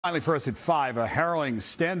Finally, for us at 5, a harrowing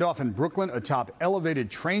standoff in Brooklyn atop elevated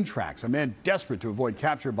train tracks. A man desperate to avoid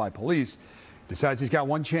capture by police decides he's got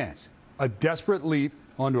one chance. A desperate leap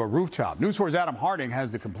onto a rooftop. News 4's Adam Harding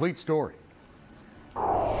has the complete story.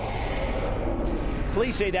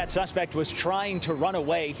 Police say that suspect was trying to run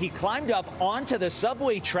away. He climbed up onto the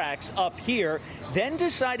subway tracks up here, then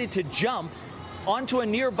decided to jump onto a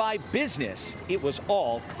nearby business. It was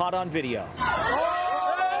all caught on video.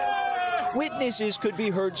 Witnesses could be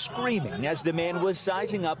heard screaming as the man was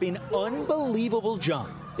sizing up an unbelievable jump.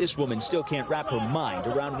 This woman still can't wrap her mind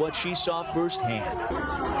around what she saw firsthand.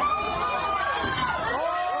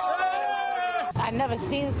 I've never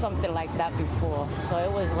seen something like that before, so it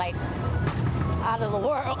was like out of the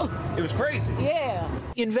world. It was crazy. Yeah.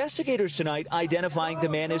 Investigators tonight identifying the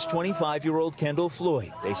man as 25-year-old Kendall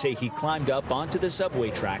Floyd. They say he climbed up onto the subway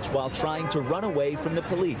tracks while trying to run away from the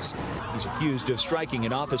police. He's accused of striking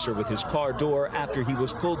an officer with his car door after he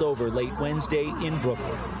was pulled over late Wednesday in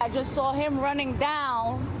Brooklyn. I just saw him running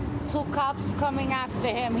down, 2 cops coming after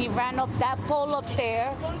him. He ran up that pole up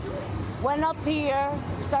there, went up here,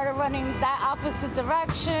 started running that opposite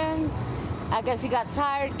direction. I guess he got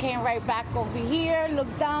tired, came right back over here,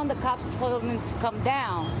 looked down, the cops told him to come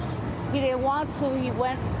down. He didn't want to, he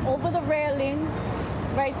went over the railing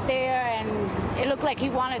right there, and it looked like he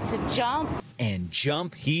wanted to jump. And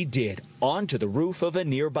jump he did, onto the roof of a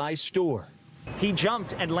nearby store. He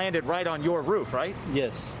jumped and landed right on your roof, right?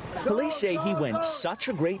 Yes. Police say he went such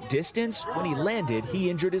a great distance, when he landed, he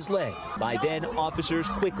injured his leg. By then, officers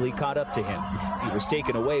quickly caught up to him. He was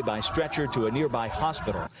taken away by stretcher to a nearby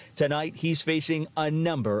hospital. Tonight, he's facing a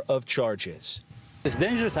number of charges. It's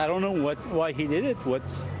dangerous. I don't know why he did it.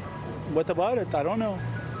 What about it? I don't know.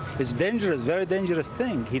 It's dangerous, very dangerous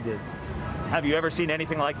thing he did. Have you ever seen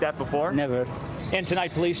anything like that before? Never. And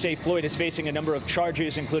tonight, police say Floyd is facing a number of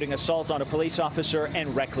charges, including assault on a police officer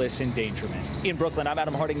and reckless endangerment. In Brooklyn, I'm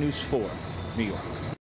Adam Harding, News 4, New York.